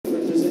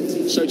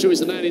So too is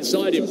the man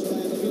inside him,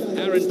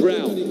 Aaron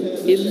Brown.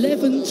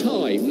 11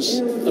 times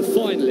a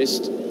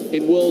finalist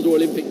in World or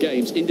Olympic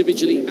Games,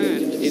 individually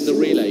and in the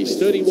relays.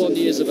 31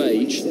 years of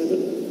age,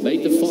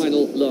 made the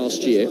final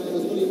last year.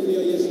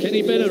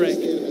 Kenny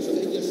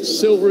Benarek,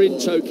 silver in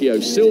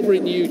Tokyo, silver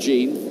in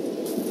Eugene.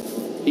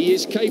 He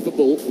is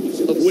capable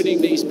of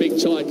winning these big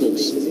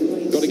titles.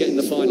 Got to get in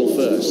the final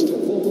first.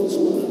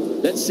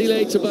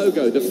 LETSILE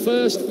Tebogo, the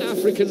first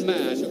African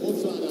man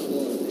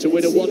to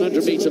win a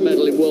 100-meter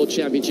medal in World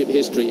Championship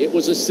history. It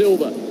was a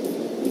silver,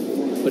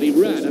 but he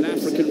ran an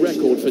African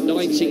record for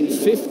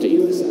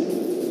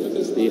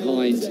 1950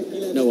 behind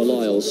Noah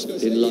Lyles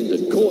in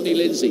London. Courtney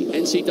Lindsay,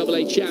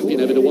 NCAA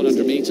champion over the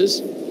 100 meters.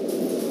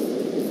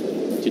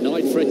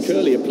 Denied Fred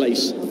Curley a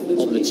place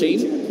on the team.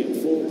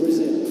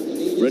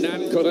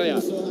 Renan Correa,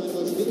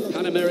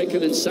 Pan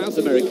American and South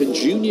American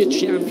junior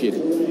champion.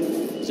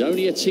 He's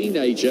only a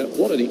teenager.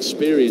 What an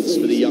experience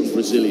for the young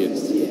Brazilian.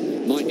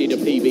 Might need a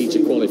PB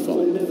to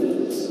qualify.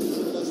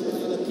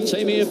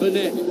 Tamir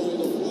Burnett,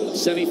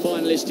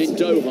 semi-finalist in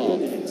Doha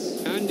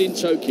and in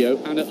Tokyo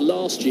and at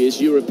last year's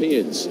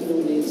Europeans. A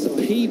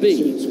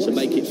PB to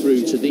make it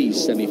through to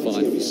these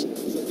semi-finals.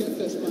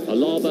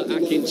 Alaba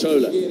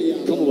Akintola,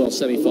 Commonwealth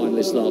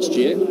semi-finalist last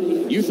year.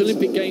 Youth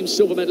Olympic Games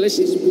silver medalist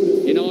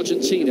in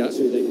Argentina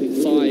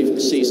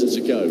 5 seasons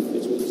ago.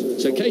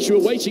 So in case you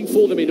were waiting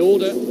for them in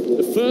order,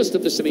 the first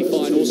of the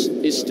semi-finals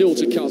is still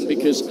to come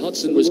because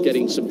Hudson was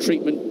getting some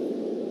treatment.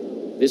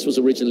 This was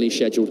originally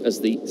scheduled as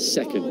the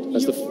second,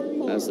 as the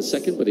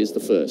second, but is the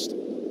first.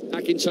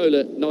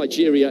 Akintola,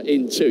 Nigeria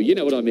in 2. You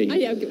know what I mean.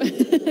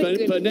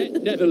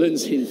 Burnett,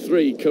 Netherlands in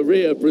 3.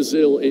 Korea,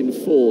 Brazil in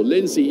 4.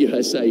 Lindsay,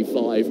 USA 5.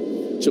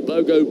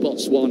 Tebogo,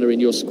 Botswana in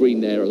your screen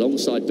there,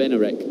 alongside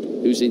Benarek,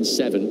 who's in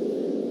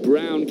 7.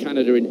 Brown,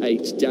 Canada in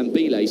 8.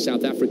 Dambile,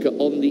 South Africa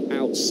on the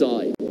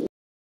outside.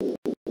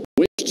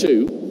 Which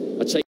two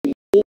are taking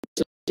more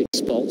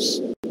spots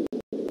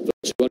for the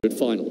 200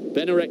 final.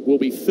 Benarek will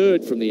be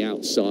 3rd from the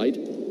outside.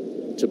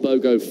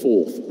 Tebogo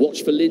 4th.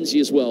 Watch for Lindsay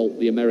as well,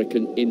 the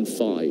American in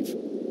 5.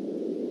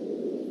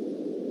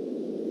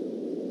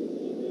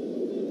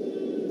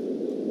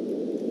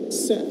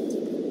 Set.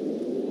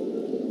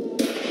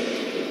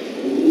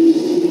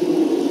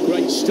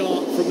 Great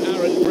start from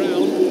Aaron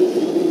Brown,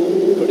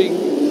 putting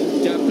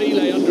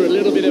Dambile under a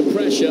little bit of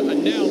pressure,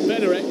 and now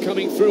Benarek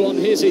coming through on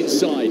his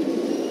inside.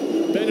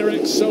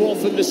 Benarek, so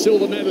often the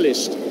silver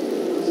medalist,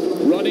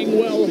 running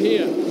well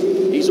here.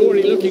 He's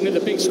already looking at the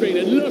big screen,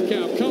 and look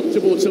how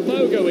comfortable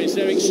Tebogo is.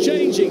 They're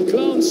exchanging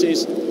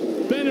glances.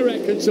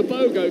 Benarek and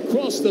Tebogo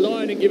cross the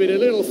line and give it a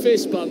little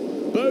fist bump.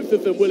 Both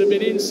of them will have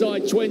been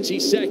inside 20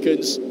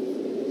 seconds.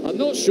 I'm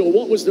not sure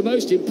what was the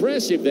most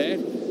impressive there.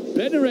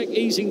 Benarek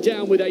easing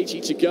down with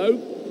 80 to go,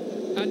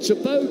 and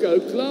Tebogo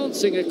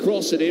glancing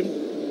across at him.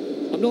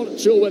 I'm not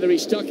sure whether he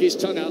stuck his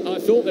tongue out. I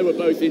thought they were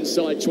both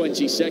inside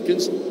 20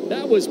 seconds.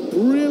 That was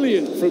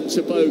brilliant from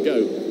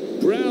Tebogo.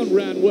 Brown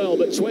ran well,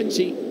 but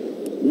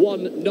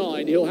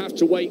 21.9, he'll have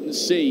to wait and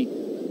see.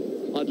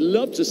 I'd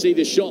love to see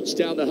the shots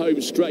down the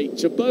home straight.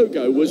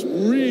 Tebogo was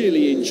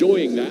really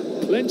enjoying that.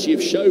 Plenty of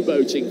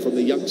showboating from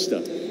the youngster.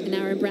 And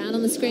Aaron Brown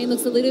on the screen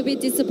looks a little bit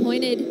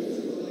disappointed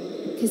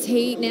because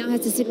he now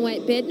has to sit and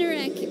wait.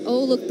 Bednarek,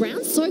 oh look,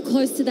 Brown's so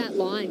close to that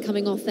line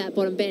coming off that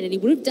bottom bend, and he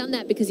would have done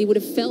that because he would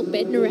have felt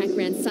Bednarek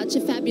ran such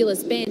a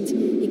fabulous bend.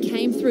 He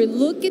came through.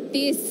 Look at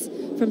this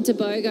from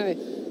Tebogo.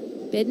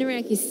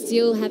 Bednarek is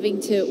still having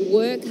to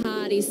work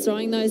hard. He's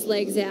throwing those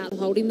legs out,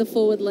 holding the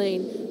forward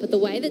lean. But the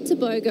way that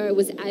Tebogo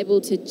was able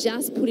to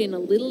just put in a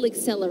little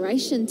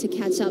acceleration to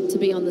catch up to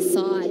be on the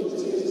side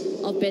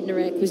of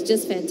Bednarek was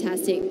just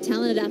fantastic.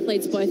 Talented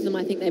athletes, both of them.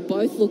 I think they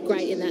both look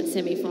great in that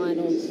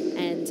semi-final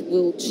and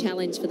will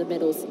challenge for the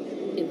medals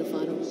in the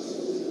final.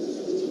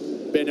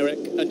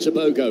 Benarek and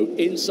Tebogo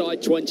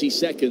inside 20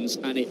 seconds,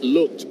 and it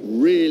looked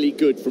really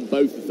good from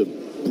both of them.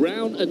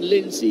 Brown and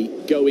Lindsay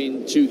go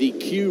into the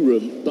Q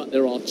room, but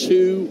there are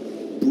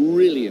 2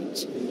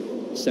 brilliant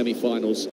semi-finals